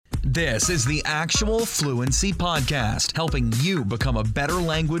This is the Actual Fluency Podcast, helping you become a better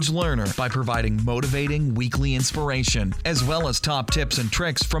language learner by providing motivating weekly inspiration, as well as top tips and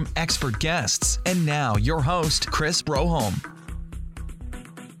tricks from expert guests. And now, your host, Chris Broholm.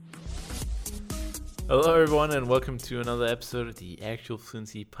 Hello, everyone, and welcome to another episode of the Actual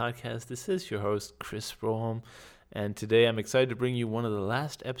Fluency Podcast. This is your host, Chris Broholm, and today I'm excited to bring you one of the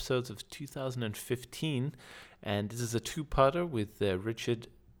last episodes of 2015, and this is a two-parter with Richard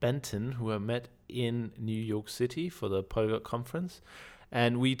Benton, who I met in New York City for the Polyglot Conference,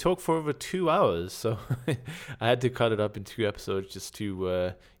 and we talked for over 2 hours, so I had to cut it up in 2 episodes just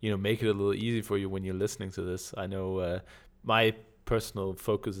to make it a little easy for you when you're listening to this. I know my personal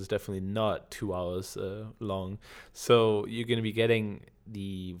focus is definitely not 2 hours long, so you're going to be getting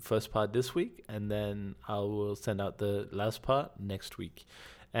the first part this week, and then I will send out the last part next week.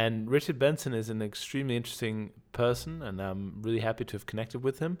 And Richard Benton is an extremely interesting person, and I'm really happy to have connected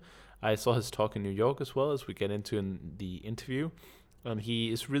with him. I saw his talk in New York as well, as we get into in the interview. He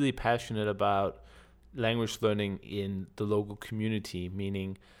is really passionate about language learning in the local community,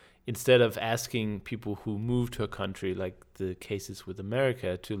 meaning instead of asking people who move to a country, like the cases with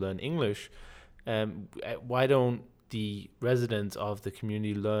America, to learn English, why don't the residents of the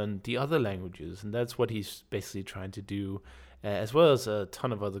community learn the other languages? And that's what he's basically trying to do, as well as a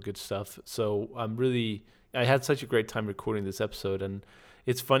ton of other good stuff. So I had such a great time recording this episode, and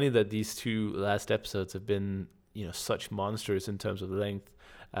it's funny that these two last episodes have been, such monsters in terms of length.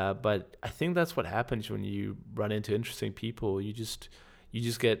 But I think that's what happens when you run into interesting people. You just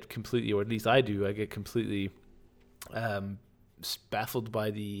get completely, or at least I do, I get completely baffled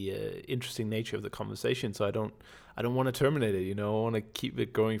by the interesting nature of the conversation. So I don't want to terminate it, I want to keep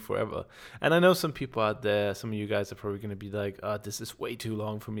it going forever. And I know some people out there, some of you guys are probably going to be like, this is way too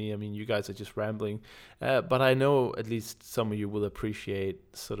long for me. I mean, you guys are just rambling. But I know at least some of you will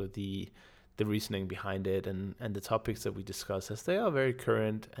appreciate sort of the reasoning behind it and the topics that we discuss, as they are very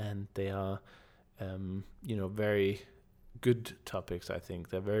current and they are, very good topics. I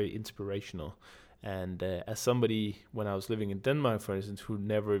think they're very inspirational. And as somebody, when I was living in Denmark, for instance, who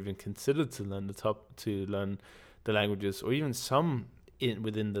never even considered to learn the languages, or even some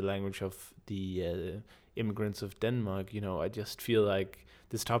within the language of the immigrants of Denmark, I just feel like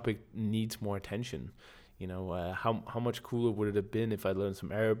this topic needs more attention. How much cooler would it have been if I learned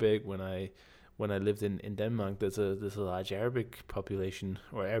some Arabic when I lived in Denmark? There's a large Arabic population,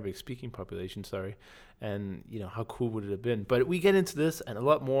 or Arabic speaking population, sorry. And how cool would it have been? But we get into this and a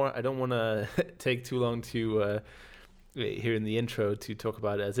lot more. I don't want to take too long to here in the intro to talk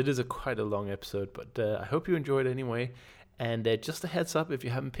about it, as it is quite a long episode, but I hope you enjoyed it anyway. And just a heads up, if you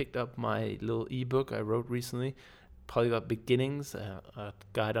haven't picked up my little ebook I wrote recently, Polyglot Beginnings, a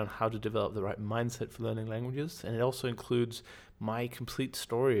guide on how to develop the right mindset for learning languages. And it also includes my complete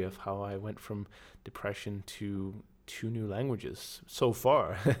story of how I went from depression to 2 new languages so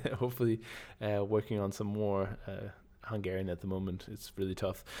far. Hopefully working on some more Hungarian at the moment. It's really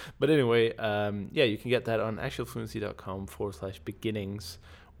tough. But anyway, you can get that on actualfluency.com/beginnings,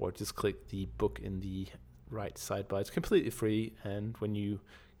 or just click the book in the right sidebar. It's completely free, and when you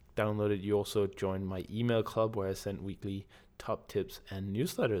download it, you also join my email club, where I send weekly top tips and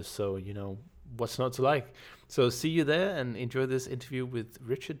newsletters. So, what's not to like? So see you there, and enjoy this interview with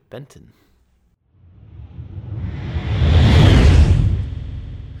Richard Benton.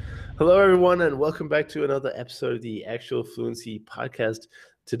 Hello, everyone, and welcome back to another episode of the Actual Fluency Podcast.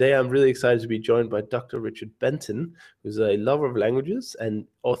 Today, I'm really excited to be joined by Dr. Richard Benton, who's a lover of languages and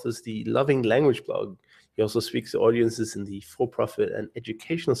authors the Loving Language blog. He also speaks to audiences in the for-profit and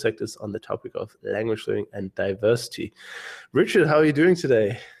educational sectors on the topic of language learning and diversity. Richard, how are you doing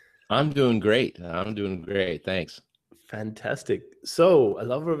today? I'm doing great. Thanks. Fantastic. So, a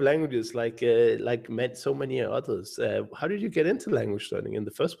lover of languages, like so many others. How did you get into language learning in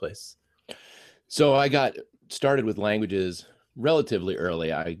the first place? So I got started with languages relatively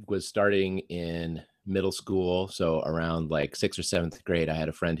early. I was starting in middle school, so around like 6th or 7th grade. I had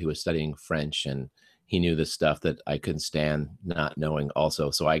a friend who was studying French, and he knew this stuff that I couldn't stand not knowing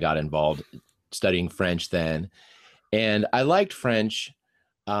also. So I got involved studying French then, and I liked French.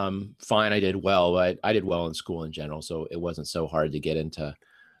 Fine, I did well, but I did well in school in general, so it wasn't so hard to get into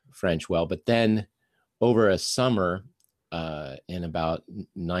French well. But then over a summer, in about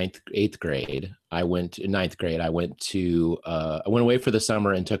 8th grade, I went away for the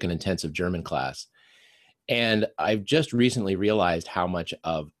summer and took an intensive German class. And I've just recently realized how much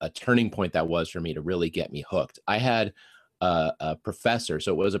of a turning point that was for me to really get me hooked. I had a professor,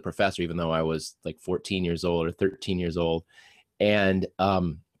 so it was a professor, even though I was like 14 years old or 13 years old. And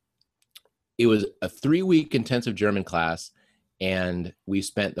it was a 3-week intensive German class. and we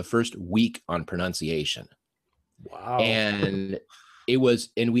spent the first week on pronunciation. Wow. And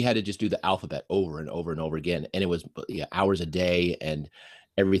we had to just do the alphabet over and over and over again. And it was hours a day and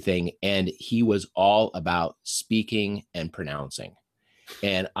everything. And he was all about speaking and pronouncing.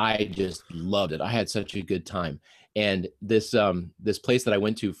 And I just loved it. I had such a good time. And this place that I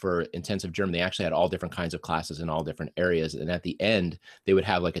went to for intensive German, they actually had all different kinds of classes in all different areas. And at the end, they would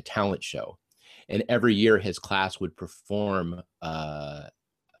have like a talent show. And every year his class would perform a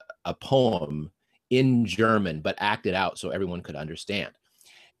poem in German, but acted out so everyone could understand.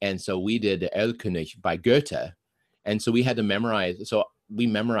 And so we did Erlkönig by Goethe. And so we had to memorize. So we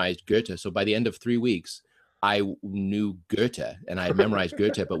memorized Goethe. So by the end of 3 weeks, I knew Goethe and I had memorized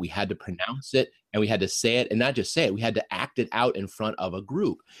Goethe, but we had to pronounce it and we had to say it, and not just say it, we had to act it out in front of a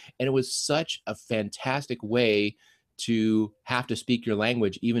group. And it was such a fantastic way to have to speak your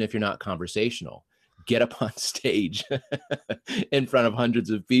language, even if you're not conversational. Get up on stage in front of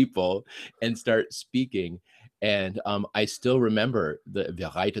hundreds of people and start speaking. And I still remember the "Wer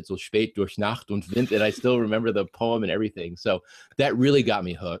reitet so spät durch Nacht und Wind," and I still remember the poem and everything. So that really got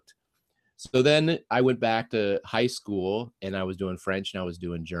me hooked. So then I went back to high school and I was doing French and I was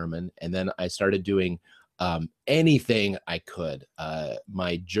doing German. And then I started doing anything I could.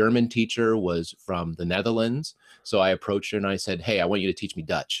 My German teacher was from the Netherlands. So I approached her and I said, "Hey, I want you to teach me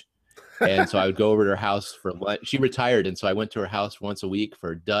Dutch." And so I would go over to her house for lunch. She retired. And so I went to her house once a week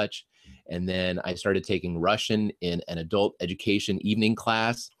for Dutch. And then I started taking Russian in an adult education evening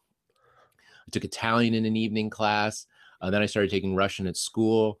class. I took Italian in an evening class. Then I started taking Russian at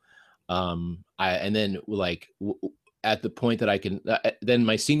school. And then at the point that I can, then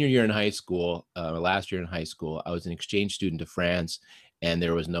my senior year in high school, last year in high school, I was an exchange student to France and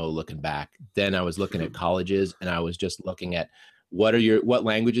there was no looking back. Then I was looking at colleges and I was just looking at what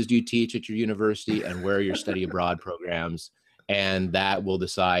languages do you teach at your university and where are your study abroad programs? And that will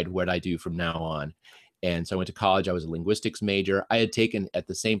decide what I do from now on. And so I went to college. I was a linguistics major. I had taken, at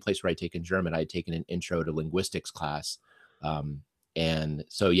the same place where I'd taken German, I had taken an intro to linguistics class. And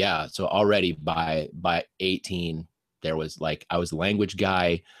so, so already by 18, there was I was the language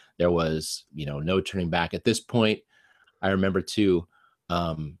guy. There was, no turning back. At this point, I remember too,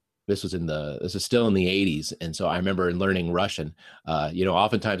 this is still in the 80s. And so I remember learning Russian.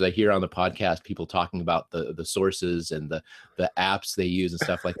 Oftentimes I hear on the podcast people talking about the sources and the apps they use and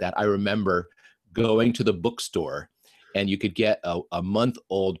stuff like that. I remember going to the bookstore and you could get a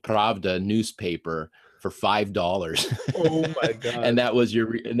month-old Pravda newspaper for $5. Oh my God. And that was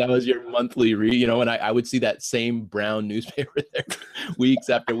your monthly read, and I would see that same brown newspaper there weeks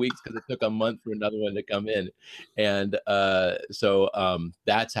after weeks because it took a month for another one to come in. And so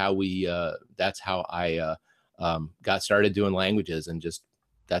that's how I got started doing languages, and just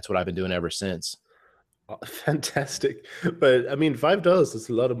that's what I've been doing ever since. Oh, fantastic. But I mean, $5 is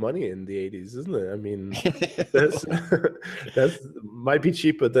a lot of money in the 80s, isn't it? I mean, that's might be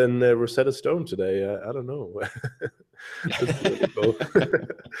cheaper than Rosetta Stone today. I don't know.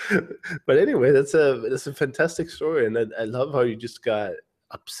 But anyway, that's a fantastic story, and I love how you just got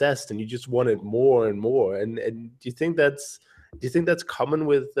obsessed and you just wanted more and more. And do you think that's common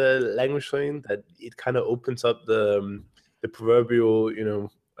with language learning, that it kind of opens up the proverbial,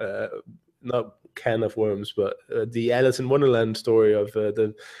 not can of worms, but the Alice in Wonderland story of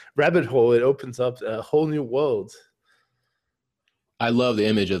the rabbit hole? It opens up a whole new world. I love the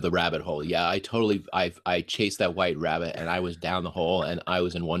image of the rabbit hole. Yeah, I chased that white rabbit and I was down the hole and I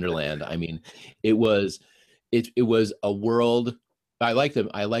was in Wonderland. I mean, it was a world. I like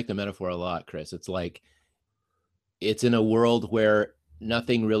the metaphor a lot, Chris. It's like, it's in a world where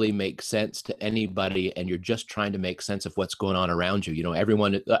nothing really makes sense to anybody, and you're just trying to make sense of what's going on around you.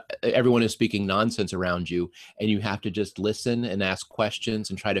 Everyone is speaking nonsense around you, and you have to just listen and ask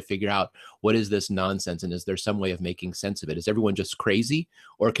questions and try to figure out, what is this nonsense, and is there some way of making sense of it? Is everyone just crazy,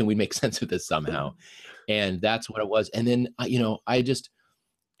 or can we make sense of this somehow? And that's what it was. And then I just,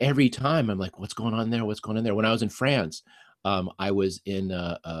 every time I'm like, what's going on there? What's going on there? When I was in France, I was in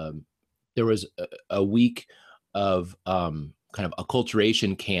there was a week of kind of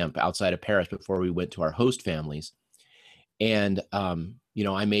acculturation camp outside of Paris before we went to our host families. And,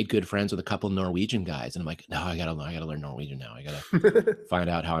 I made good friends with a couple of Norwegian guys, and I'm like, no, I gotta learn Norwegian now. I gotta find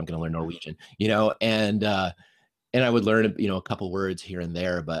out how I'm going to learn Norwegian, and I would learn, a couple words here and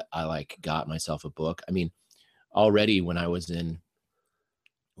there, but I got myself a book. I mean, already when I was in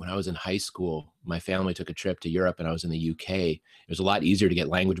high school, my family took a trip to Europe and I was in the UK. It was a lot easier to get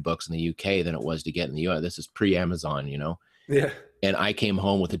language books in the UK than it was to get in the US. This is pre-Amazon, Yeah. And I came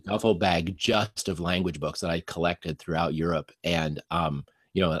home with a duffel bag just of language books that I collected throughout Europe. And,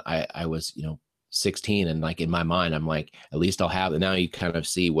 I was, 16, and like in my mind, I'm like, at least I'll have it. Now you kind of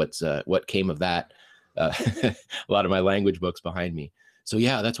see what came of that. A lot of my language books behind me. So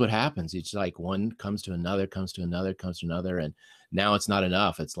yeah, that's what happens. It's like one comes to another, comes to another, comes to another. And now it's not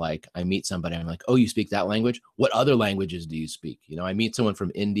enough. It's like I meet somebody, I'm like, oh, you speak that language? What other languages do you speak? You know, I meet someone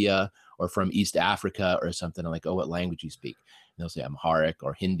from India or from East Africa or something. I'm like, oh, what language do you speak? And they'll say Amharic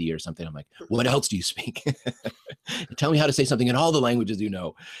or Hindi or something. I'm like, what else do you speak? Tell me how to say something in all the languages you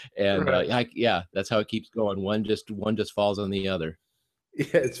know. And Right. yeah, that's how it keeps going. One just falls on the other. Yeah,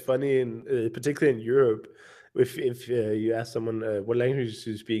 it's funny, in particularly in Europe, if you ask someone what languages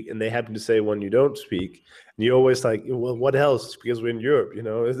do you speak, and they happen to say one you don't speak, and you're always like, well, what else? Because we're in Europe, you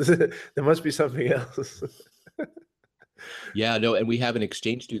know, there must be something else. Yeah, no, and we have an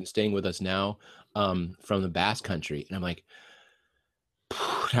exchange student staying with us now from the Basque Country, and I'm like,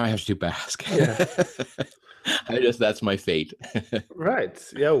 now I have to do Basque. Yeah. That's my fate. Right.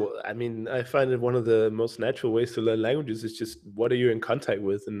 Yeah. Well, I mean, I find it one of the most natural ways to learn languages is just what are you in contact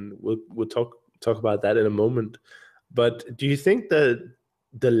with, and we'll talk about that in a moment. But do you think that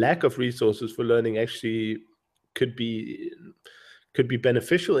the lack of resources for learning actually could be could be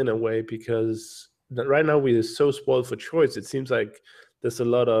beneficial in a way? Because right now we are so spoiled for choice. It seems like there's a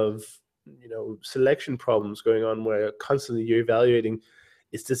lot of selection problems going on where constantly you're evaluating,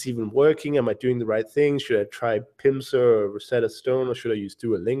 is this even working? Am I doing the right thing? Should I try Pimsleur or Rosetta Stone, or should I use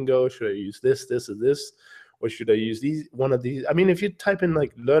Duolingo? Should I use this, or this? Or should I use one of these? I mean, if you type in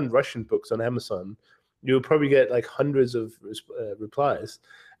like learn Russian books on Amazon, you'll probably get like hundreds of replies.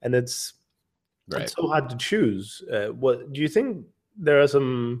 And it's Right. so hard to choose. What do you think there are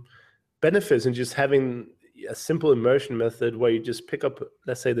some benefits in just having a simple immersion method where you just pick up,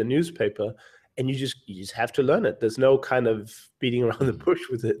 let's say, the newspaper, and you just have to learn it? There's no kind of beating around the bush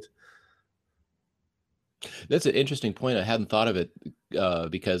with it. That's an interesting point. I hadn't thought of it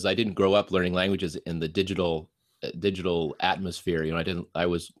because I didn't grow up learning languages in the digital atmosphere. I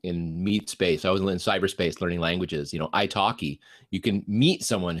was in meat space. I was in cyberspace learning languages. italki, you can meet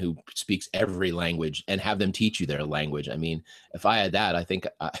someone who speaks every language and have them teach you their language. I mean, if I had that, I think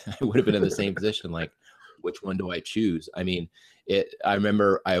I would have been in the same position. Like, which one do I choose? I mean, I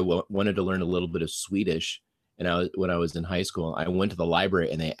remember I wanted to learn a little bit of Swedish. And when I was in high school, I went to the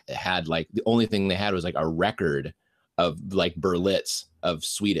library and they had like, the only thing they had was like a record of like Berlitz of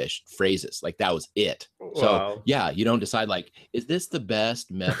Swedish phrases. Like that was it. So Wow. yeah, you don't decide like, is this the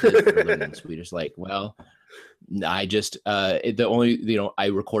best method for learning Swedish? Like, well, I just I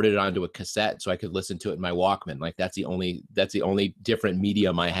recorded it onto a cassette so I could listen to it in my Walkman. Like that's the only different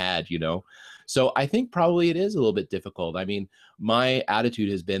medium I had. So I think probably it is a little bit difficult. I mean, my attitude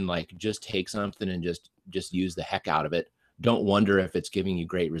has been like, just take something and just use the heck out of it. Don't wonder if it's giving you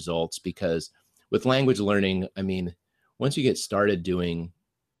great results, because with language learning, I mean, once you get started doing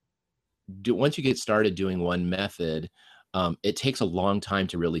one method, it takes a long time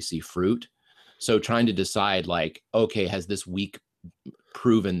to really see fruit. So trying to decide like, okay, has this week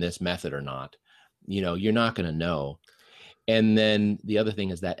proven this method or not? You're not going to know. And then the other thing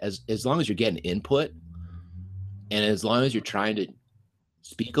is that as long as you're getting input and as long as you're trying to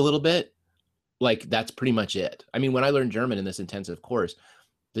speak a little bit, like that's pretty much it. I mean, when I learned German in this intensive course,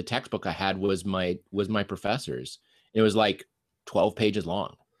 the textbook I had was my professor's. It was like 12 pages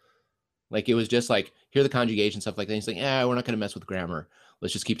long. Like it was just like, here are the conjugation, stuff like that. He's like, yeah, we're not going to mess with grammar.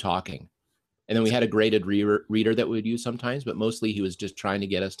 Let's just keep talking. And then we had a graded reader that we would use sometimes, but mostly he was just trying to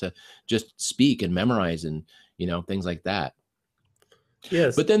get us to just speak and memorize and, things like that.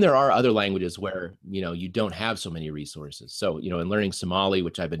 Yes. But then there are other languages where, you don't have so many resources. So, in learning Somali,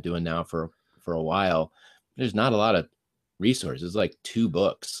 which I've been doing now for a while, there's not a lot of resources, like 2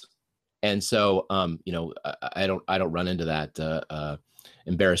 books. And so, I don't run into that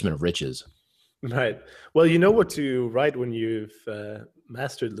embarrassment of riches. Right. Well, you know what to write when you've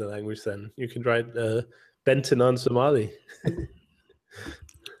mastered the language. Then you can write Benton on Somali.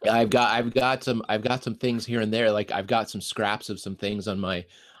 I've got some things here and there. Like I've got some scraps of some things on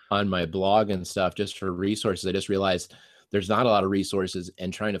my blog and stuff just for resources. I just realized there's not a lot of resources,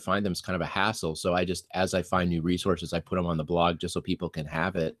 and trying to find them is kind of a hassle. So as I find new resources, I put them on the blog just so people can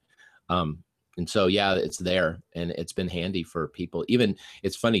have it. And so, yeah, it's there, and it's been handy for people. Even,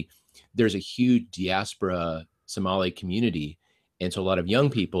 it's funny, there's a huge diaspora Somali community. And so a lot of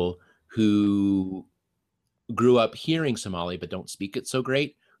young people who grew up hearing Somali but don't speak it so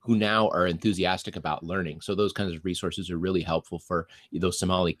great, who now are enthusiastic about learning. So those kinds of resources are really helpful for those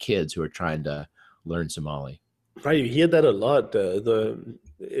Somali kids who are trying to learn Somali. Right, you hear that a lot.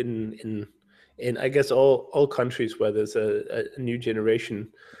 In I guess all countries where there's a new generation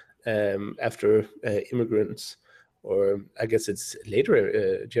after immigrants, or I guess it's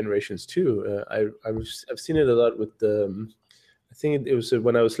later generations too. I've seen it a lot with the. I think it was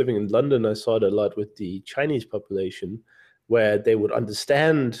when I was living in London. I saw it a lot with the Chinese population, where they would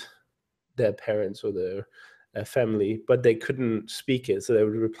understand their parents or their family, but they couldn't speak it, so they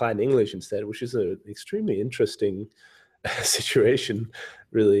would reply in English instead, which is an extremely interesting situation,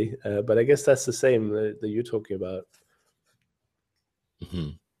 really. But I guess that's the same that you're talking about. Mm-hmm.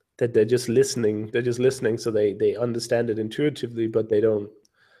 That they're just listening. They're just listening, so they understand it intuitively, but they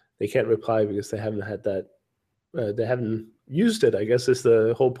can't reply because they haven't had that. They haven't used it. I guess is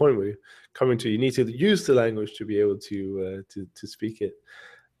the whole point we're coming to. You need to use the language to be able to speak it.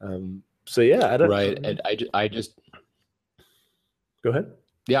 So yeah, I don't. Right, and I just Go ahead.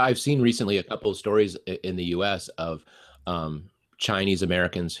 Yeah, I've seen recently a couple of stories in the U.S. of Chinese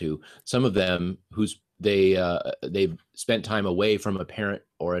Americans who, some of them they've spent time away from a parent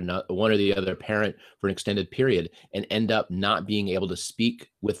or one or the other parent for an extended period and end up not being able to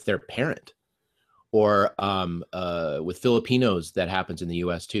speak with their parent. Or with Filipinos, that happens in the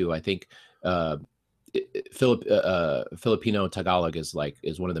U.S. too. I think Filipino Tagalog is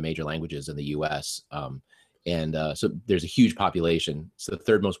one of the major languages in the U.S. So there's a huge population. It's the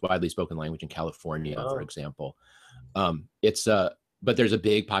third most widely spoken language in California, for example. But there's a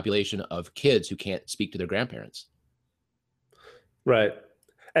big population of kids who can't speak to their grandparents. Right.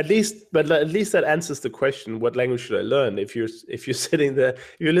 At least that answers the question: what language should I learn? If you're sitting there,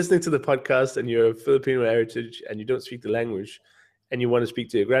 if you're listening to the podcast and you're of Filipino heritage and you don't speak the language, and you want to speak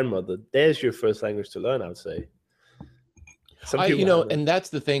to your grandmother, there's your first language to learn, I would say. And that's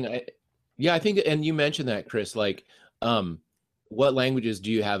the thing. I think, and you mentioned that, Chris, what languages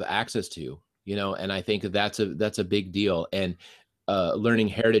do you have access to? And I think that's a big deal. And learning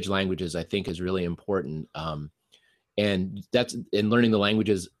heritage languages, I think, is really important. And that's in learning the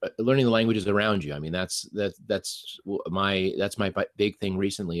languages around you. I mean, that's my big thing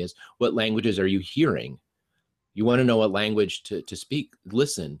recently is, what languages are you hearing? You want to know what language to speak.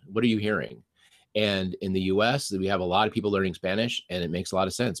 Listen, what are you hearing? And in the US, we have a lot of people learning Spanish, and it makes a lot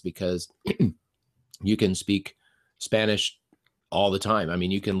of sense because you can speak Spanish all the time. I mean,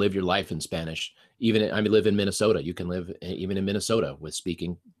 you can live your life in Spanish. Live in Minnesota. You can live even in Minnesota with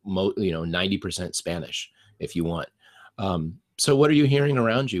speaking 90% Spanish if you want. So what are you hearing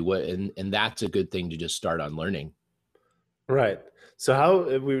around you? And that's a good thing to just start on learning. Right. So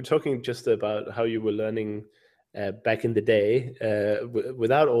how we were talking just about how you were learning back in the day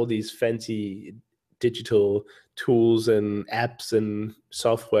without all these fancy digital tools and apps and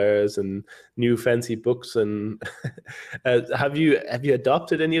softwares and new fancy books. And have you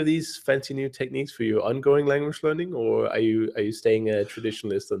adopted any of these fancy new techniques for your ongoing language learning, or are you staying a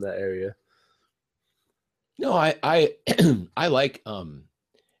traditionalist in that area? No, I like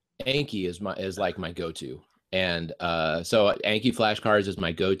Anki is like my go-to, and so Anki flashcards is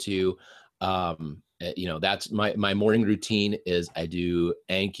my go-to. That's my morning routine is I do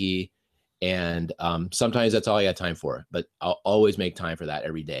Anki, and sometimes that's all I got time for, but I'll always make time for that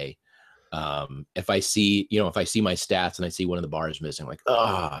every day. If I see my stats and I see one of the bars missing, I'm like,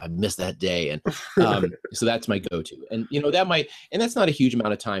 I missed that day. And so that's my go-to. And, that's not a huge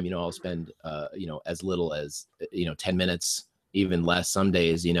amount of time. I'll spend, as little as, 10 minutes, even less some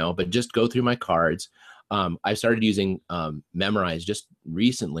days, but just go through my cards. I started using Memrise just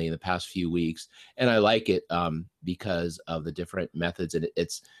recently in the past few weeks, and I like it because of the different methods. And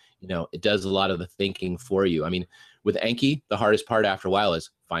it's, it does a lot of the thinking for you. I mean, with Anki, the hardest part after a while is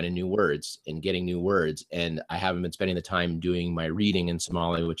finding new words and getting new words. And I haven't been spending the time doing my reading in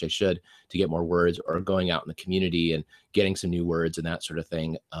Somali, which I should, to get more words, or going out in the community and getting some new words and that sort of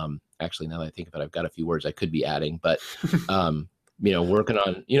thing. Actually, now that I think about it, I've got a few words I could be adding, but working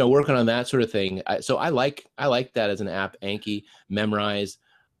on that sort of thing. So I like that as an app, Anki, Memrise.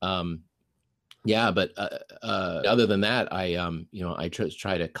 But other than that, I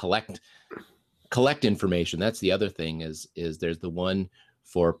try to collect information. That's the other thing is there's the one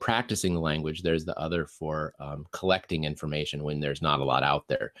for practicing the language. There's the other for collecting information when there's not a lot out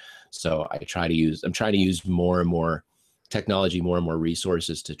there. So I'm trying to use more and more technology, more and more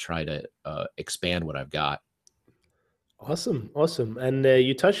resources to try to expand what I've got. Awesome. And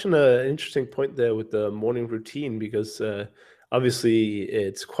you touched on an interesting point there with the morning routine, because obviously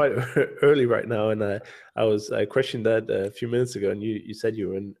it's quite early right now. And I questioned that a few minutes ago, and you said you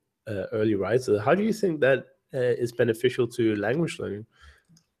were an early riser. How do you think that is beneficial to language learning?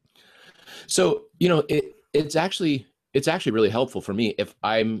 So, it's actually really helpful for me. If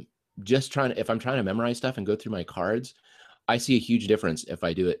I'm trying to memorize stuff and go through my cards, I see a huge difference if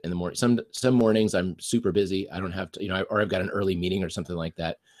I do it in the morning. Some mornings I'm super busy. I don't have to, or I've got an early meeting or something like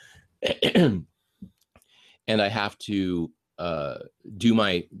that. And and I have to do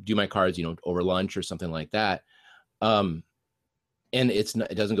my cards, over lunch or something like that. And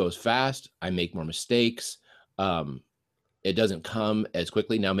it doesn't go as fast. I make more mistakes. It doesn't come as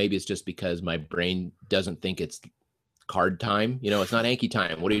quickly. Now, maybe it's just because my brain doesn't think it's card time. It's not Anki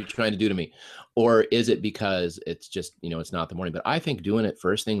time. What are you trying to do to me? Or is it because it's just, it's not the morning? But I think doing it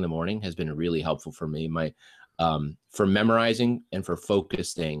first thing in the morning has been really helpful for me. For memorizing and for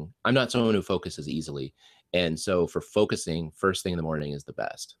focusing. I'm not someone who focuses easily. And so for focusing, first thing in the morning is the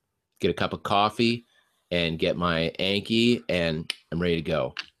best. Get a cup of coffee and get my Anki, and I'm ready to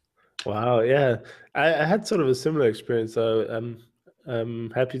go. Wow, yeah. I had sort of a similar experience. So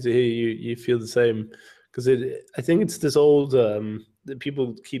I'm happy to hear you feel the same, because I think it's this old that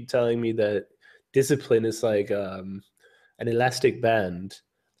people keep telling me that discipline is like an elastic band.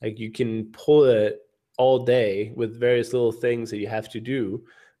 Like you can pull it all day with various little things that you have to do,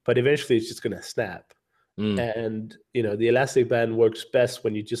 but eventually it's just going to snap. And the elastic band works best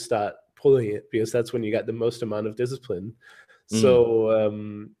when you just start pulling it, because that's when you got the most amount of discipline. So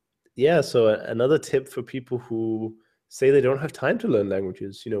so another tip for people who say they don't have time to learn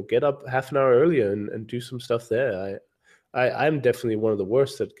languages, get up half an hour earlier and do some stuff there. I'm definitely one of the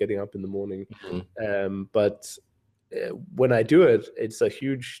worst at getting up in the morning, but when I do it, it's a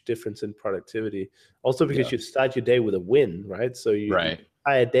huge difference in productivity. Also because you start your day with a win, right? So your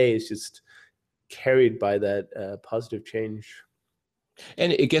entire day is just carried by that positive change.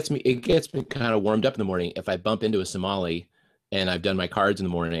 And it gets me kind of warmed up in the morning. If I bump into a Somali and I've done my cards in the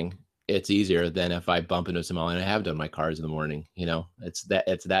morning, it's easier than if I bump into a Somali and I have done my cards in the morning. It's that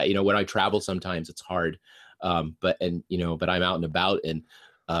when I travel, sometimes it's hard. But I'm out and about, and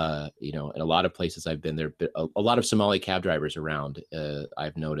in a lot of places I've been there, a lot of Somali cab drivers around.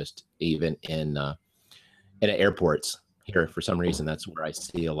 I've noticed even in airports here, for some reason, that's where I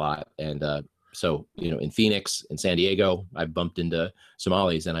see a lot. And so, in Phoenix and San Diego, I bumped into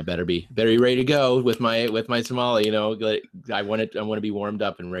Somalis, and I better be ready to go with my Somali. I want to be warmed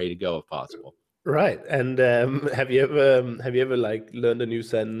up and ready to go if possible. Right. And have you ever like learned a new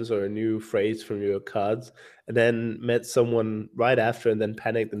sentence or a new phrase from your cards and then met someone right after and then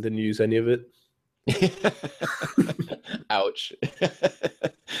panicked and didn't use any of it? Ouch.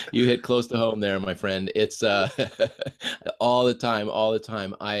 You hit close to home there, my friend. It's all the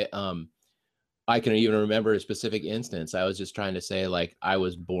time. I can even remember a specific instance. I was just trying to say, like, I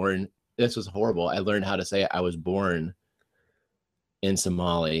was born. This was horrible. I learned how to say I was born in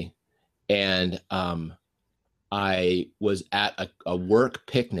Somali. And I was at a work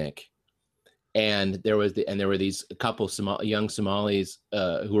picnic, and there were these couple young Somalis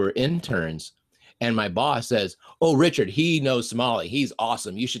who were interns, and my boss says, "Oh, Richard, he knows Somali. He's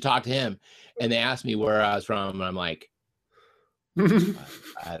awesome. You should talk to him." And they asked me where I was from, and I'm like,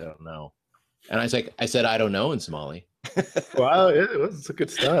 I don't know. And I said, I don't know in Somali. Wow, yeah, it's a good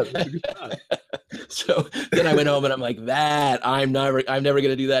start. So then I went home and I'm like, I'm never going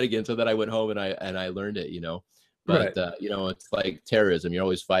to do that again. So then I went home and I learned it, but right. It's like terrorism. You're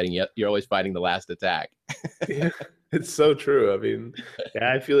always fighting the last attack. Yeah, it's so true. I mean,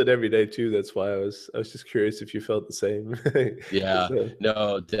 yeah, I feel it every day too. That's why I was just curious if you felt the same. Yeah,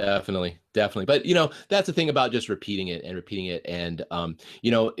 no, definitely. But that's the thing about just repeating it. And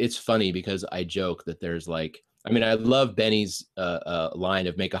it's funny because I joke that there's like, I love Benny's line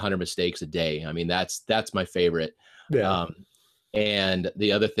of make 100 mistakes a day. I mean, that's my favorite. Yeah. And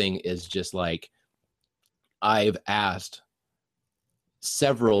the other thing is just like, I've asked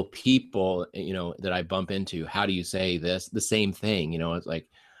several people, that I bump into, how do you say this? The same thing, it's like,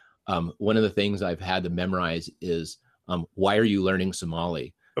 one of the things I've had to memorize is, why are you learning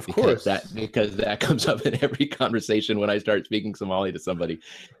Somali? Of course. Because that comes up in every conversation when I start speaking Somali to somebody.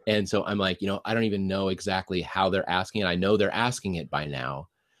 And so I'm like, I don't even know exactly how they're asking it. I know they're asking it by now,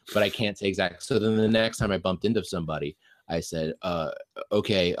 but I can't say exactly. So then the next time I bumped into somebody, I said,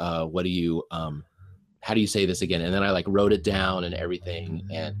 okay, what do you, how do you say this again? And then I like wrote it down and everything.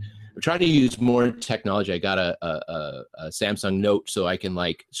 And I'm trying to use more technology. I got a Samsung Note, so I can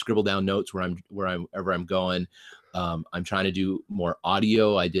like scribble down notes wherever I'm going. I'm trying to do more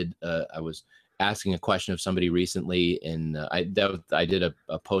audio. I was asking a question of somebody recently, and I did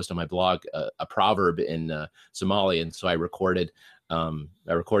a post on my blog, a proverb in Somali, and so I recorded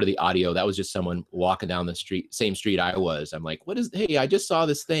the audio. That was just someone walking down the street, same street I was. I'm like, hey, I just saw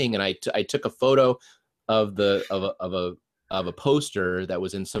this thing, and I took a photo of a poster that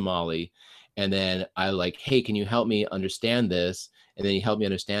was in Somali, and then I like, hey, can you help me understand this? And then he helped me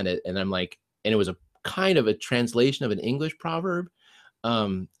understand it, and I'm like, and it was a kind of a translation of an English proverb.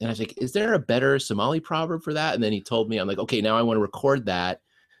 And I was like, is there a better Somali proverb for that? And then he told me, I'm like, okay, now I want to record that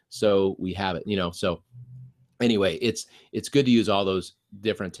so we have it, so anyway, it's good to use all those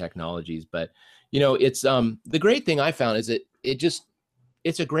different technologies. But it's the great thing I found is that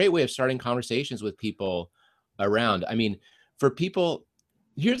it's a great way of starting conversations with people around. I mean, for people,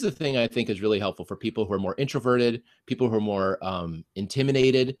 here's the thing I think is really helpful for people who are more introverted, people who are more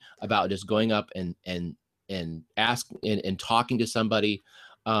intimidated about just going up and ask and talking to somebody.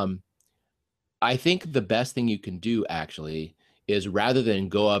 I think the best thing you can do actually is, rather than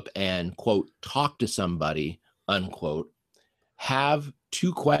go up and quote talk to somebody unquote, have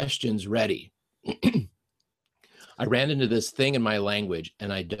 2 questions ready. I ran into this thing in my language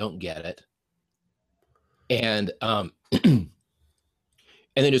and I don't get it. And and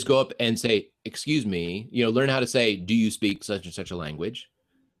then just go up and say, excuse me, learn how to say, do you speak such and such a language?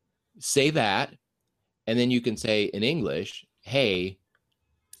 Say that. And then you can say in English, hey,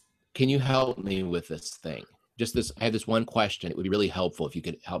 can you help me with this thing? I have this one question. It would be really helpful if you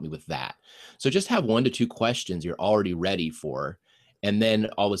could help me with that. So just have 1 to 2 questions you're already ready for. And then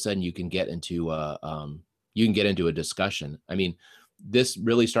all of a sudden you can get into a discussion. I mean, this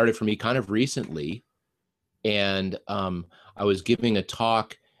really started for me kind of recently. And I was giving a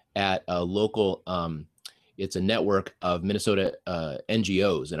talk at a local, it's a network of Minnesota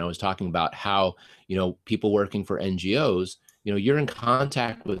NGOs. And I was talking about how, people working for NGOs, you're in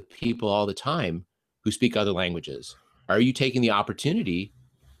contact with people all the time who speak other languages. Are you taking the opportunity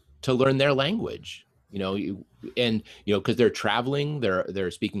to learn their language? Because they're traveling, they're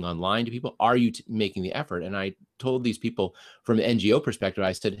speaking online to people. Are you making the effort? And I told these people from an NGO perspective,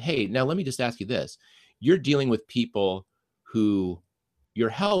 I said, hey, now let me just ask you this. You're dealing with people who you're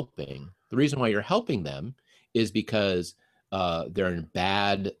helping. The reason why you're helping them is because they're in a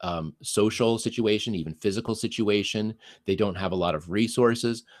bad social situation, even physical situation. They don't have a lot of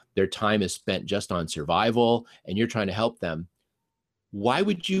resources. Their time is spent just on survival, and you're trying to help them. Why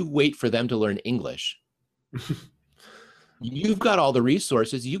would you wait for them to learn English? You've got all the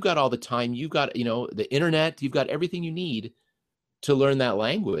resources. You've got all the time. You've got, the internet. You've got everything you need to learn that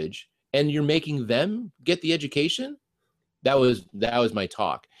language, and you're making them get the education. That was my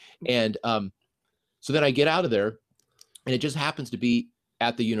talk. And so then I get out of there, and it just happens to be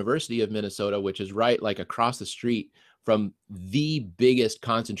at the University of Minnesota, which is right like across the street from the biggest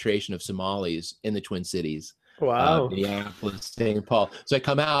concentration of Somalis in the Twin Cities. Wow. Minneapolis, St. Paul. So I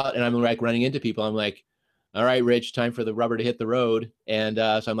come out and I'm like running into people. I'm like, all right, Rich, time for the rubber to hit the road. And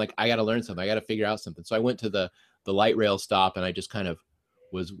so I'm like, I got to learn something. I got to figure out something. So I went to the light rail stop, and I just kind of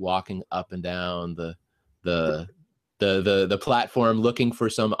was walking up and down the platform looking for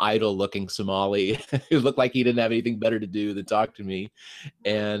some idle looking Somali who looked like he didn't have anything better to do than talk to me.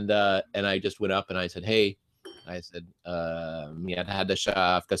 And I just went up and I said, hey, do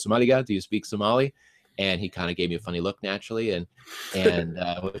you speak Somali? And he kind of gave me a funny look naturally, and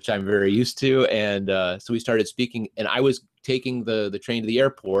which I'm very used to. And so we started speaking, and I was taking the train to the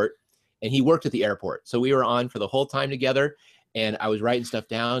airport, and he worked at the airport. So we were on for the whole time together, and I was writing stuff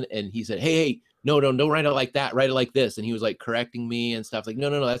down, and he said, hey, no, don't write it like that. Write it like this. And he was like correcting me and stuff like,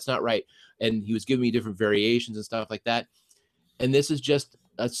 no, that's not right. And he was giving me different variations and stuff like that. And this is just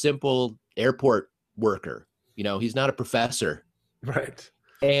a simple airport worker. He's not a professor. Right.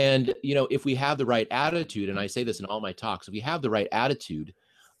 And, if we have the right attitude, and I say this in all my talks, if we have the right attitude,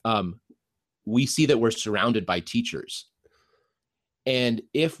 we see that we're surrounded by teachers. And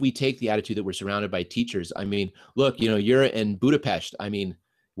if we take the attitude that we're surrounded by teachers, I mean, look, you're in Budapest. I mean,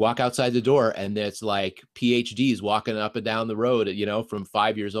 walk outside the door and it's like PhDs walking up and down the road, from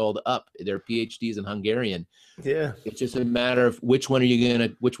 5 years old up. They're PhDs in Hungarian. Yeah. It's just a matter of which one are you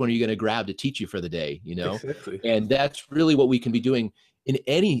gonna grab to teach you for the day, Exactly. And that's really what we can be doing in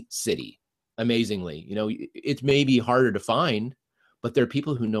any city. Amazingly, it may be harder to find, but there are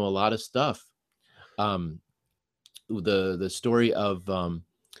people who know a lot of stuff. The story of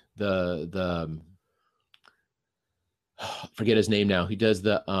forget his name now. He does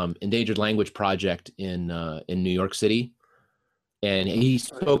the Endangered Language Project in New York City, and he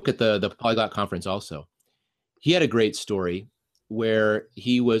spoke at the Polyglot Conference also. He had a great story where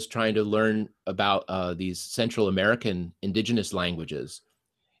he was trying to learn about these Central American indigenous languages,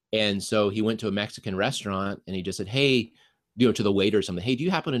 and so he went to a Mexican restaurant and he just said, "Hey," to the waiter or something, "Hey, do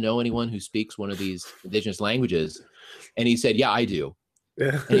you happen to know anyone who speaks one of these indigenous languages?" And he said, "Yeah, I do."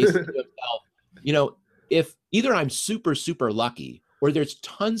 Yeah. And he said to himself, if either I'm super, super lucky, or there's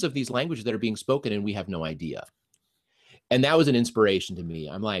tons of these languages that are being spoken and we have no idea. And that was an inspiration to me.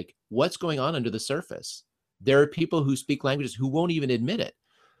 I'm like, what's going on under the surface? There are people who speak languages who won't even admit it.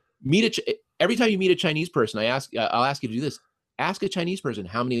 Every time you meet a Chinese person, I'll ask you to do this. Ask a Chinese person,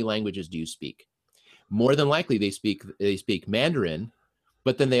 how many languages do you speak? More than likely they speak Mandarin,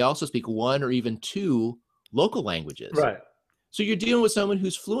 but then they also speak 1 or even 2 local languages. Right. So you're dealing with someone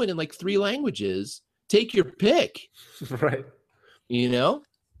who's fluent in like 3 languages. Take your pick, Right. you know?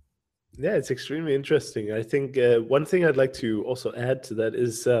 Yeah, it's extremely interesting. I think one thing I'd like to also add to that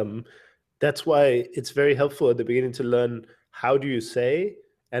is that's why it's very helpful at the beginning to learn how do you say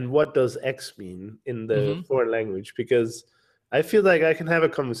and what does X mean in the foreign language, because I feel like I can have a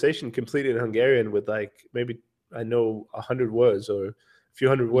conversation completely in Hungarian with like maybe I know 100 words or a few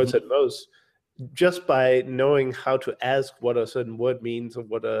hundred words at most, just by knowing how to ask what a certain word means or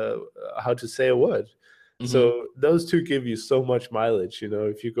what how to say a word. So those two give you so much mileage.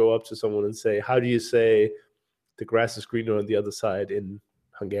 If you go up to someone and say, how do you say the grass is greener on the other side in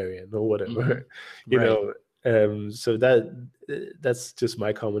Hungarian or whatever, so that's just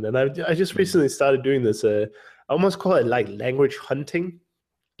my comment. And I just recently started doing this, I almost call it like language hunting,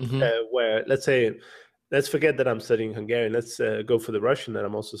 where let's forget that I'm studying Hungarian. Let's go for the Russian that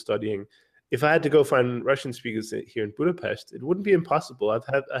I'm also studying. If I had to go find Russian speakers here in Budapest, it wouldn't be impossible. I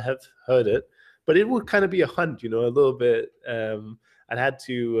have heard it, but it would kind of be a hunt, a little bit. I'd had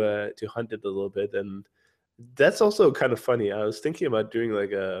to hunt it a little bit, and that's also kind of funny. I was thinking about doing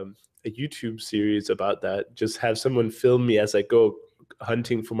like a YouTube series about that. Just have someone film me as I go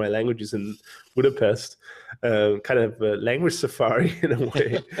hunting for my languages in Budapest, kind of a language safari in a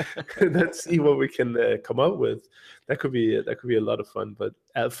way. Let's see what we can come up with. That could be a lot of fun. But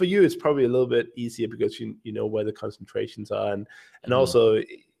for you, it's probably a little bit easier because you know where the concentrations are, and also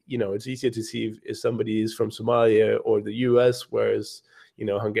it's easier to see if somebody is from Somalia or the US, whereas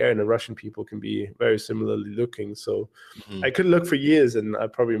Hungarian and Russian people can be very similarly looking. So I could look for years, and I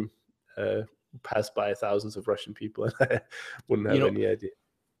probably pass by thousands of Russian people, and I wouldn't have any idea.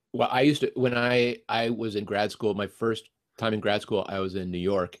 Well, I used to, when I was in grad school, my first time in grad school, I was in New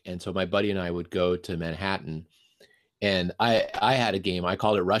York. And so my buddy and I would go to Manhattan, and I had a game, I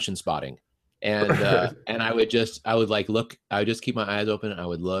called it Russian spotting. And and I would just keep my eyes open. I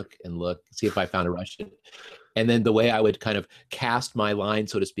would look and look, see if I found a Russian. And then the way I would kind of cast my line,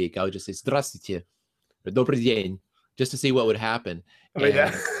 so to speak, I would just say "Здравствуйте," or "Добрый день," just to see what would happen.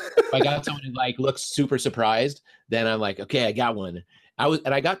 If I got someone who like looks super surprised, then I'm like, okay, I got one.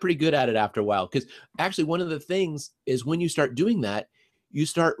 I got pretty good at it after a while, because actually one of the things is when you start doing that, you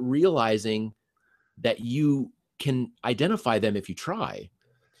start realizing that you can identify them if you try.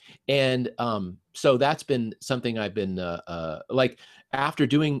 And so that's been something I've been like after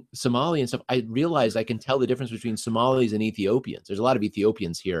doing Somali and stuff, I realized I can tell the difference between Somalis and Ethiopians. There's a lot of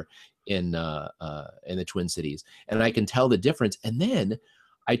Ethiopians here in the Twin Cities, and I can tell the difference. And then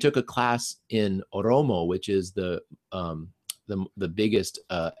I took a class in Oromo, which is the biggest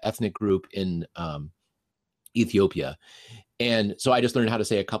ethnic group in Ethiopia. And so I just learned how to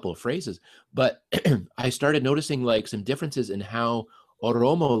say a couple of phrases, but I started noticing like some differences in how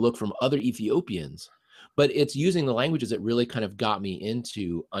Oromo look from other Ethiopians, but it's using the languages that really kind of got me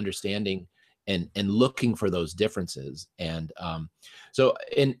into understanding and looking for those differences. And so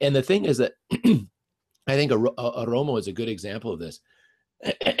the thing is that I think Oromo is a good example of this.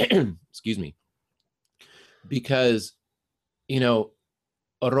 Excuse me, because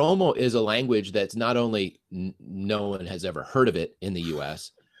Oromo is a language that's not only no one has ever heard of it in the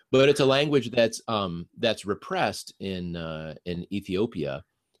U.S., but it's a language that's repressed in Ethiopia,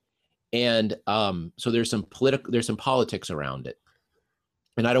 and so there's some politics around it,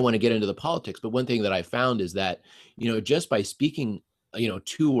 and I don't want to get into the politics. But one thing that I found is that just by speaking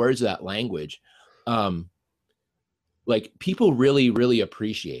 2 words of that language, like people really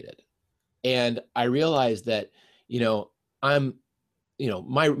appreciate it, and I realized that I'm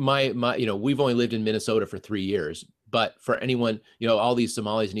we've only lived in Minnesota for 3 years. But for anyone, all these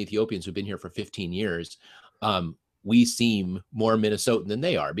Somalis and Ethiopians who've been here for 15 years, we seem more Minnesotan than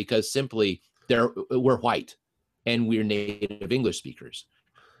they are, because simply we're white and we're native English speakers.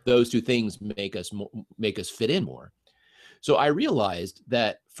 Those 2 things make us fit in more. So I realized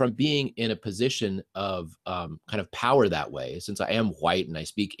that from being in a position of kind of power that way, since I am white and I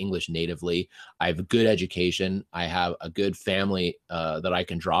speak English natively, I have a good education, I have a good family that I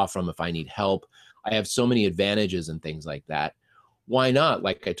can draw from if I need help. I have so many advantages and things like that. Why not,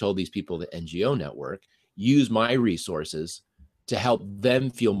 like I told these people, the NGO network, use my resources to help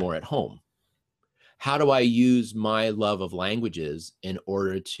them feel more at home? How do I use my love of languages in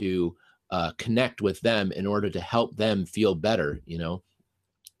order to connect with them, in order to help them feel better? One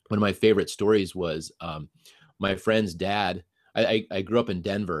of my favorite stories was my friend's dad. I grew up in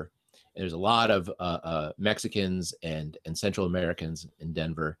Denver, and there's a lot of Mexicans and Central Americans in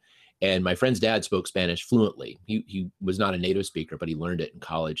Denver. And my friend's dad spoke Spanish fluently. He was not a native speaker, but he learned it in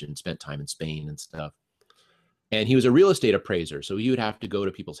college and spent time in Spain and stuff. And he was a real estate appraiser. So he would have to go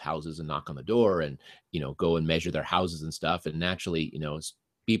to people's houses and knock on the door and, go and measure their houses and stuff. And naturally,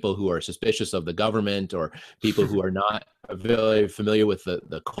 people who are suspicious of the government or people who are not very familiar with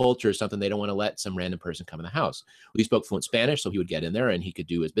the culture or something, they don't want to let some random person come in the house. He spoke fluent Spanish, so he would get in there and he could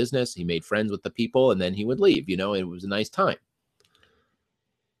do his business. He made friends with the people and then he would leave, it was a nice time.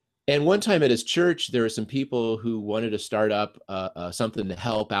 And one time at his church, there were some people who wanted to start up something to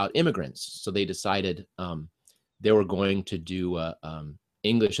help out immigrants. So they decided they were going to do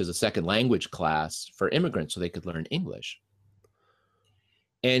English as a second language class for immigrants so they could learn English.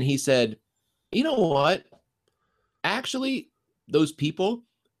 And he said, you know what? Actually, those people,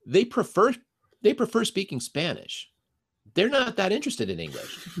 they prefer speaking Spanish. They're not that interested in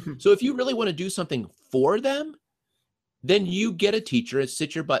English. So if you really want to do something for them, then you get a teacher and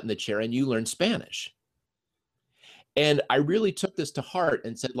sit your butt in the chair and you learn Spanish. And I really took this to heart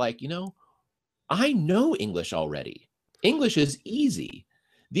and said, I know English already. English is easy.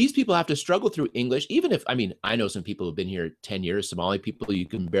 These people have to struggle through English, even if, I know some people who've been here 10 years, Somali people, you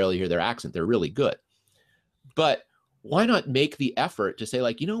can barely hear their accent. They're really good. But why not make the effort to say,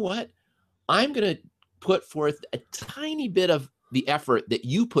 you know what? I'm going to put forth a tiny bit of the effort that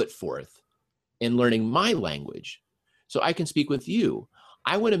you put forth in learning my language so I can speak with you.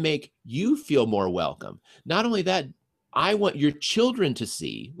 I want to make you feel more welcome. Not only that, I want your children to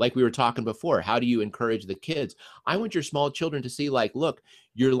see, like we were talking before, how do you encourage the kids? I want your small children to see, look,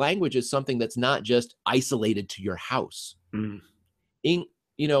 your language is something that's not just isolated to your house.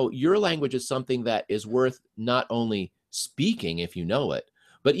 Your language is something that is worth not only speaking if you know it,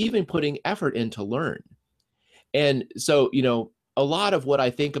 but even putting effort in to learn. And so, a lot of what I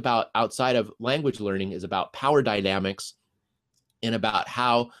think about outside of language learning is about power dynamics and about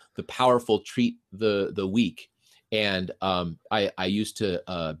how the powerful treat the weak. And I used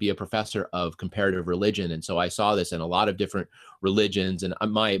to be a professor of comparative religion. And so I saw this in a lot of different religions. And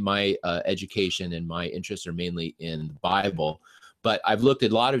my education and my interests are mainly in the Bible. But I've looked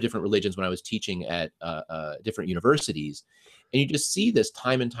at a lot of different religions when I was teaching at different universities. And you just see this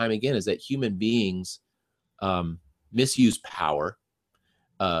time and time again, is that human beings misuse power,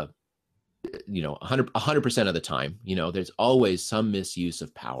 100% of the time. There's always some misuse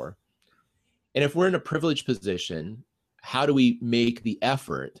of power. And if we're in a privileged position, how do we make the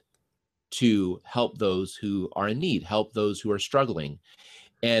effort to help those who are in need, help those who are struggling?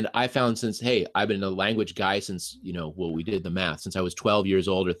 And I found I've been a language guy since, we did the math, since I was 12 years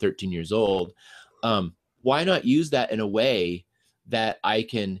old or 13 years old. Why not use that in a way that I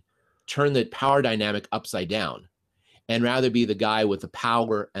can turn the power dynamic upside down and rather be the guy with the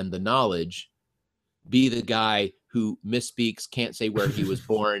power and the knowledge, be the guy who misspeaks, can't say where he was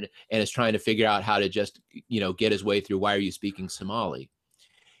born, and is trying to figure out how to just, get his way through, why are you speaking Somali?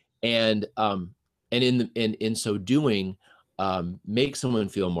 And in so doing, make someone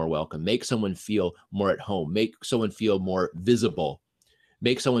feel more welcome, make someone feel more at home, make someone feel more visible,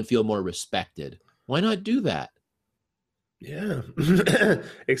 make someone feel more respected. Why not do that? Yeah,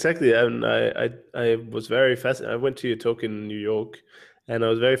 exactly. And I was very fascinated. I went to your talk in New York, and I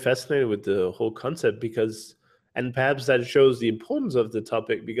was very fascinated with the whole concept because, and perhaps that shows the importance of the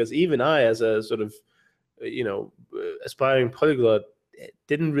topic, because even I, as a sort of, aspiring polyglot,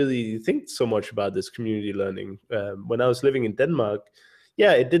 didn't really think so much about this community learning. When I was living in Denmark,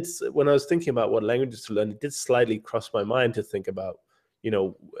 it did. When I was thinking about what languages to learn, it did slightly cross my mind to think about,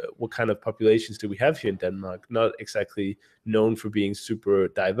 what kind of populations do we have here in Denmark? Not exactly known for being super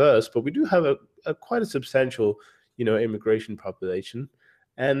diverse, but we do have a quite a substantial, immigration population.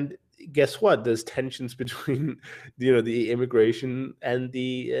 And guess what? There's tensions between, the immigration and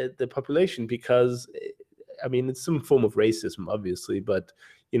the population, because, it's some form of racism, obviously, but,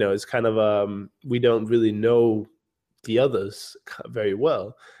 it's kind of, we don't really know the others very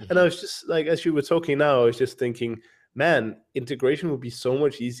well. Mm-hmm. And I was just as you were talking now, I was just thinking, man, integration would be so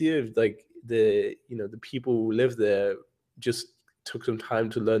much easier if the people who live there just took some time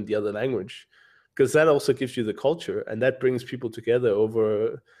to learn the other language, because that also gives you the culture, and that brings people together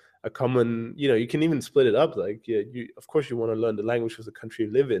over a common, you can even split it up. Of course you want to learn the language of the country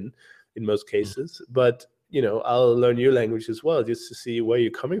you live in most cases, but I'll learn your language as well, just to see where you're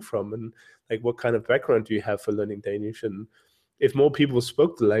coming from and what kind of background do you have for learning Danish. And if more people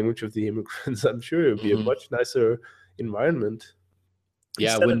spoke the language of the immigrants, I'm sure it would be a much nicer environment.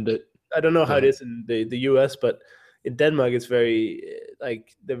 Yeah, I don't know how it is in the US, but in Denmark it's very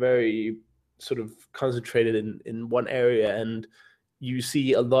they're very sort of concentrated in one area, and you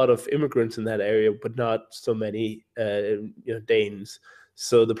see a lot of immigrants in that area, but not so many Danes.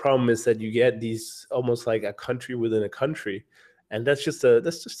 So the problem is that you get these almost like a country within a country, and that's just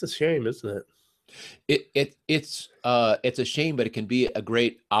a shame, isn't it? It's a shame, but it can be a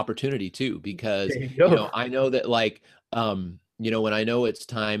great opportunity too, because There you go. I know that like when I know it's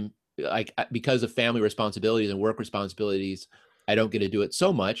time, like because of family responsibilities and work responsibilities, I don't get to do it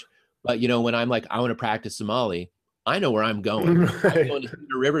so much. But when I'm like, I want to practice Somali, I know where I'm going. I'm Right. going to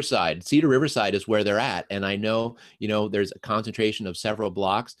Cedar Riverside. Cedar Riverside is where they're at, and I know there's a concentration of several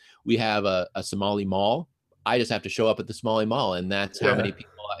blocks. We have a Somali mall. I just have to show up at the Somali mall, and that's how Yeah. many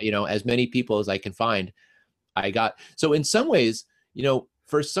people, as many people as I can find. I got. So in some ways,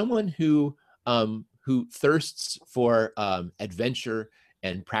 for someone who thirsts for adventure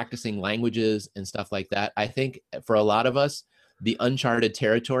and practicing languages and stuff like that, I think for a lot of us, the uncharted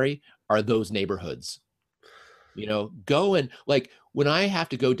territory are those neighborhoods. Go and like when I have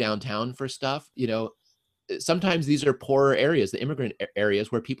to go downtown for stuff, sometimes these are poorer areas, the immigrant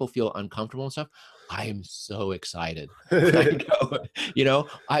areas where people feel uncomfortable and stuff. I am so excited when I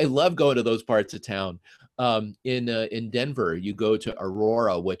go. I love going to those parts of town. In Denver, you go to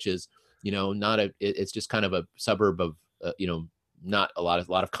Aurora, which is not it's just kind of a suburb of not a lot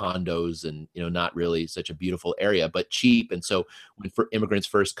of condos, and not really such a beautiful area, but cheap. And so when immigrants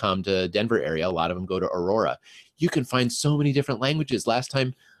first come to Denver area, a lot of them go to Aurora. You can find so many different languages. Last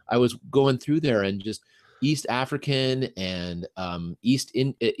time I was going through there, and just East African and East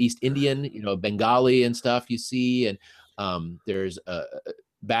Indian, Bengali and stuff you see. And there's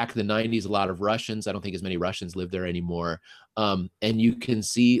back in the 90s, a lot of Russians. I don't think as many Russians live there anymore. And you can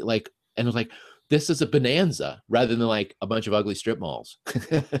see and it was like, this is a bonanza rather than like a bunch of ugly strip malls.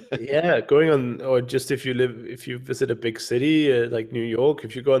 Yeah, going on, or just if you visit a big city like New York,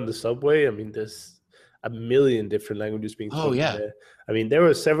 if you go on the subway, I mean, there's a million different languages being Oh spoken yeah. there. I mean, there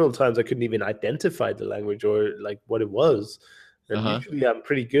were several times I couldn't even identify the language or like what it was. And usually I'm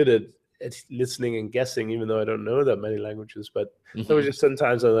pretty good at listening and guessing, even though I don't know that many languages. But there was just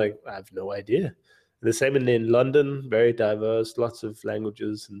sometimes I'm like, I have no idea. And the same in London, very diverse, lots of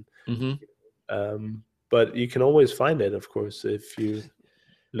languages, and but you can always find it, of course, if you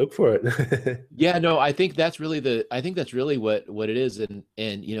look for it. Yeah, no, I think that's really what it is. And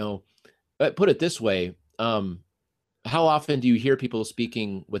put it this way, how often do you hear people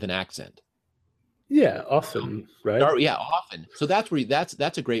speaking with an accent? Yeah, often, right? Yeah, often. So that's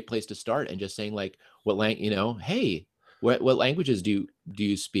a great place to start, and just saying like, hey, what languages do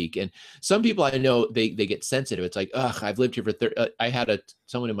you speak? And some people I know, they get sensitive. It's like, ugh, I've lived here for I had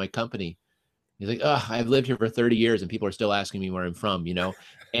someone in my company. He's like, ugh, I've lived here for 30 years and people are still asking me where I'm from,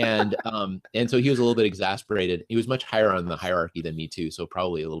 and so he was a little bit exasperated. He was much higher on the hierarchy than me too, so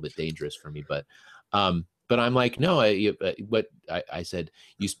probably a little bit dangerous for me. But I'm like, no, I said,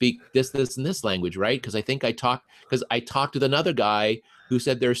 you speak this, and this language, right? Because I talked with another guy who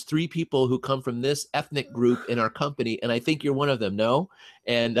said there's 3 people who come from this ethnic group in our company, and I think you're one of them, no?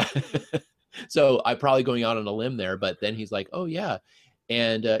 And so I'm probably going out on a limb there, but then he's like, oh yeah.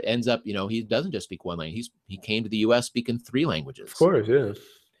 And ends up, he doesn't just speak one language. He came to the U.S. speaking 3 languages. Of course, yeah.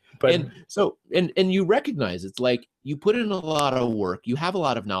 But And so, and you recognize it's like you put in a lot of work, you have a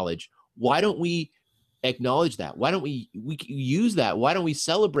lot of knowledge. Why don't we acknowledge that? Why don't we use that? Why don't we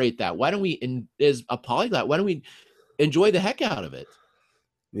celebrate that? Why don't we, as a polyglot, why don't we enjoy the heck out of it?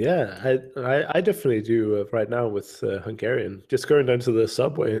 yeah, I definitely do right now with Hungarian. Just going down to the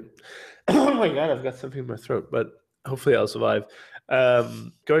subway. Oh my God, I've got something in my throat, but hopefully I'll survive.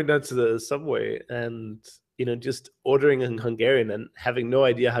 Going down to the subway and just ordering in Hungarian and having no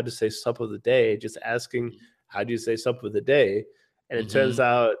idea how to say sup of the day, just asking how do you say sup of the day, and it turns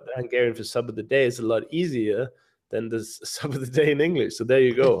out Hungarian for sup of the day is a lot easier than the sup of the day in English. So there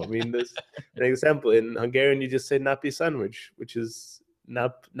you go. I mean, there's an example. In Hungarian, you just say napi sandwich, which is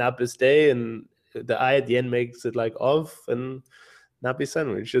nap is day, and the I at the end makes it like of, and nappy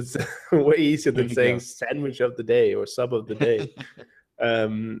sandwich. It's way easier than saying sandwich of the day or sub of the day.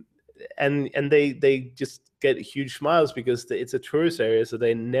 And they just get huge smiles because it's a tourist area, so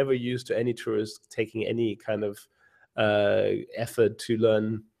they never used to any tourist taking any kind of effort to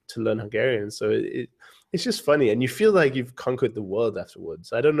learn Hungarian. So it's just funny, and you feel like you've conquered the world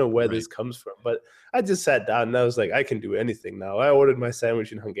afterwards. I don't know where this comes from, but I just sat down and I was like, I can do anything now. I ordered my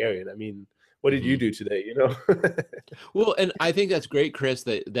sandwich in Hungarian. I mean, what did you do today? Well, and I think that's great, Chris,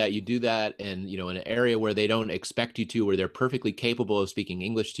 that you do that, and in an area where they don't expect you to, where they're perfectly capable of speaking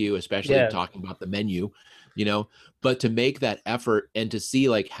English to you, especially talking about the menu, but to make that effort and to see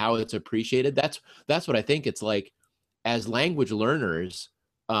like how it's appreciated. That's what I think it's like. As language learners,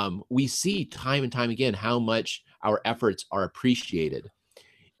 we see time and time again how much our efforts are appreciated.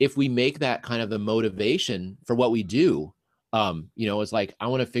 If we make that kind of the motivation for what we do, it's like, I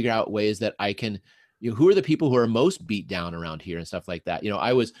want to figure out ways that I can who are the people who are most beat down around here and stuff like that.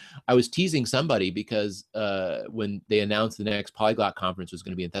 I was teasing somebody because when they announced the next Polyglot conference was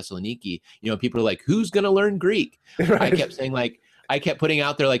going to be in Thessaloniki, people are like, who's going to learn Greek? Right. I kept saying, like, I kept putting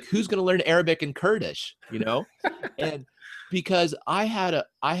out there, like, who's going to learn Arabic and Kurdish, and because I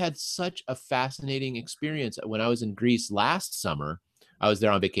had such a fascinating experience when I was in Greece last summer. I was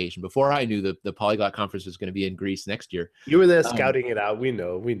there on vacation before I knew the Polyglot conference was going to be in Greece next year. You were there scouting it out. We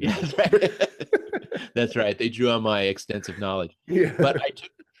know. Yeah, that's right. That's right. They drew on my extensive knowledge. Yeah. But I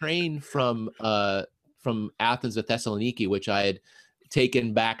took the train from Athens to Thessaloniki, which I had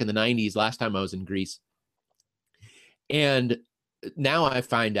taken back in the 90s, last time I was in Greece. And now I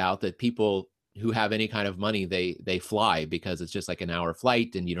find out that people who have any kind of money, they fly, because it's just like an hour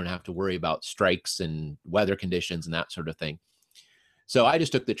flight and you don't have to worry about strikes and weather conditions and that sort of thing. So I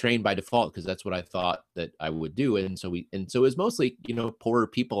just took the train by default because that's what I thought that I would do. And so it was mostly, poorer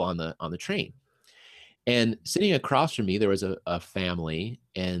people on the train. And sitting across from me, there was a family,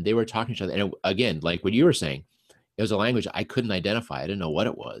 and they were talking to each other. And again, like what you were saying, it was a language I couldn't identify. I didn't know what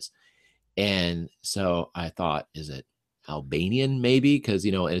it was. And so I thought, is it Albanian maybe? Because,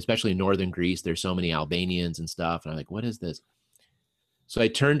 and especially in northern Greece, there's so many Albanians and stuff. And I'm like, what is this? So I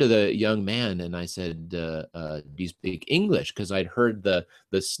turned to the young man and I said, do you speak English? Because I'd heard the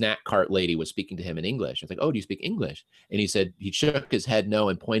snack cart lady was speaking to him in English. I was like, oh, do you speak English? And he said, he shook his head no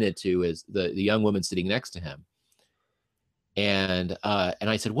and pointed to the young woman sitting next to him. And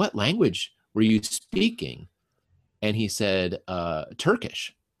I said, what language were you speaking? And he said,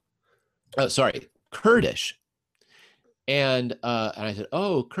 Turkish. Oh, sorry, Kurdish. And I said,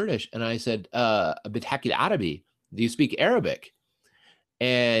 oh, Kurdish. And I said, Bitakil Arabi, do you speak Arabic?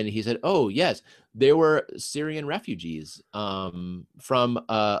 And he said, oh, yes, they were Syrian refugees from,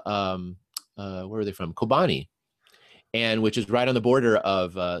 where were they from? Kobani, which is right on the border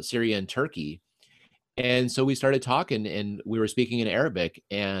of Syria and Turkey. And so we started talking and we were speaking in Arabic,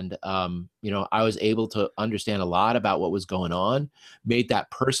 and, I was able to understand a lot about what was going on, made that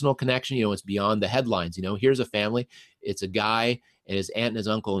personal connection. It's beyond the headlines. Here's a family. It's a guy and his aunt and his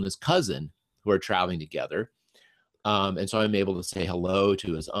uncle and his cousin who are traveling together. And so I'm able to say hello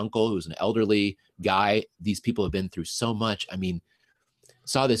to his uncle, who's an elderly guy. These people have been through so much. I mean,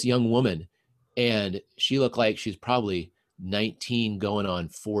 saw this young woman, and she looked like she's probably 19 going on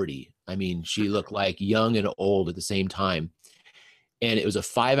 40. I mean, she looked like young and old at the same time. And it was a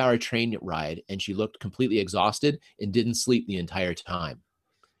 5-hour train ride, and she looked completely exhausted and didn't sleep the entire time.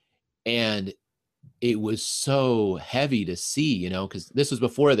 And it was so heavy to see, because this was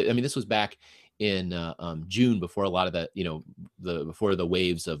before this was back in June, before a lot of that, before the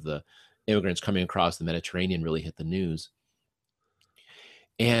waves of the immigrants coming across the Mediterranean really hit the news.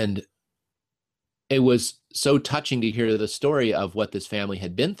 And it was so touching to hear the story of what this family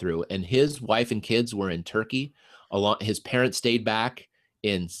had been through. And his wife and kids were in Turkey. His parents stayed back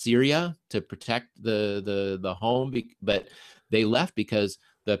in Syria to protect the home, but they left because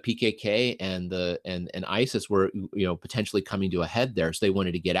the PKK and ISIS were, potentially coming to a head there. So they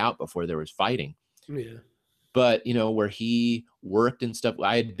wanted to get out before there was fighting. Yeah. But, where he worked and stuff,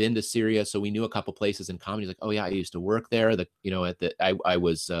 I had been to Syria, so we knew a couple places in common. He's like, oh yeah, I used to work there.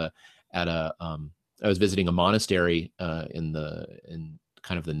 I was visiting a monastery in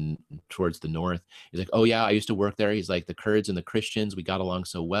kind of towards the north. He's like, oh yeah, I used to work there. He's like, the Kurds and the Christians, we got along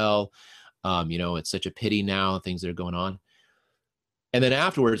so well. It's such a pity now, things that are going on. And then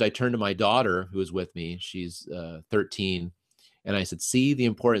afterwards, I turned to my daughter who was with me. She's 13. And I said, see the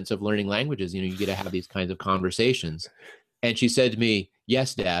importance of learning languages. You get to have these kinds of conversations. And she said to me,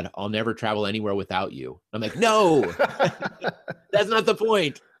 yes, Dad, I'll never travel anywhere without you. I'm like, no, that's not the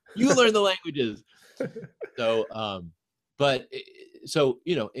point. You learn the languages. So,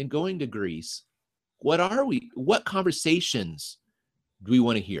 in going to Greece, what conversations do we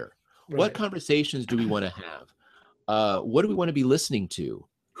want to hear? Right. What conversations do we want to have? What do we want to be listening to?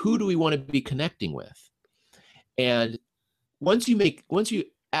 Who do we want to be connecting with? And once you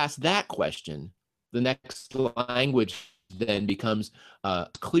ask that question, the next language then becomes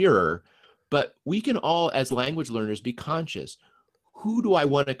clearer. But we can all, as language learners, be conscious. Who do I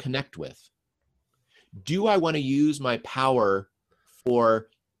want to connect with? Do I want to use my power for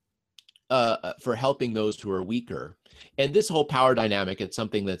helping those who are weaker? And this whole power dynamic, it's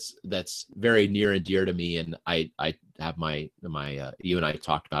something that's very near and dear to me. And I have my you and I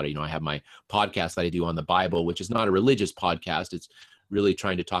talked about it. I have my podcast that I do on the Bible, which is not a religious podcast. It's really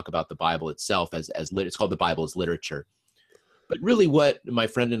trying to talk about the Bible itself as it's called The Bible as Literature. But really what my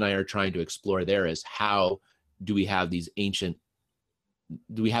friend and I are trying to explore there is how do we have this ancient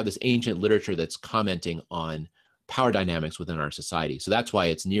literature that's commenting on power dynamics within our society. So that's why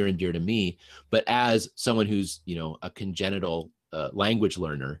it's near and dear to me. But as someone who's, a congenital language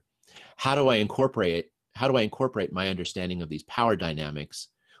learner, how do I incorporate my understanding of these power dynamics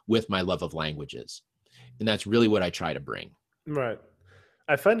with my love of languages? And that's really what I try to bring. Right.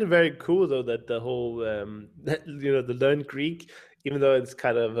 I find it very cool, though, that the whole, the learn Greek, even though it's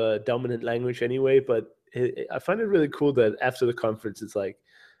kind of a dominant language anyway, but I find it really cool that after the conference, it's like,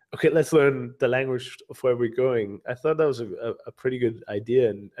 okay, let's learn the language of where we're going. I thought that was a pretty good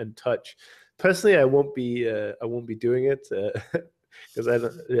idea and touch. Personally, I won't be doing it because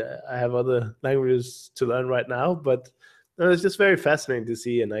I have other languages to learn right now. But it's just very fascinating to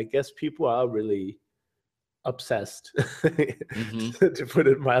see, and I guess people are really obsessed, to put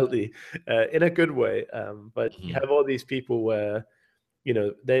it mildly, in a good way. But you have all these people where,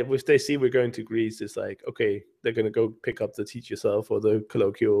 if they see we're going to Greece, it's like, okay, they're going to go pick up the Teach Yourself or the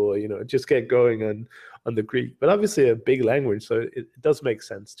colloquial, or, just get going on the Greek. But obviously a big language, so it does make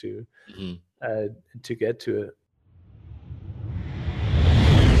sense to get to it.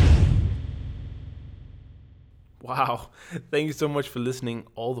 Wow. Thank you so much for listening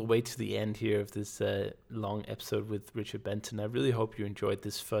all the way to the end here of this long episode with Richard Benton. I really hope you enjoyed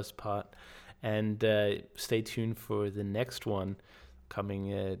this first part, and stay tuned for the next one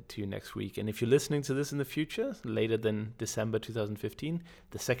coming to you next week. And if you're listening to this in the future, later than December 2015,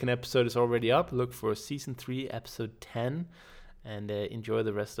 the second episode is already up. Look for season 3, episode 10, and enjoy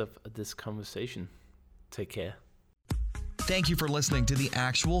the rest of this conversation. Take care. Thank you for listening to the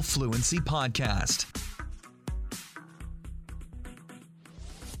Actual Fluency Podcast.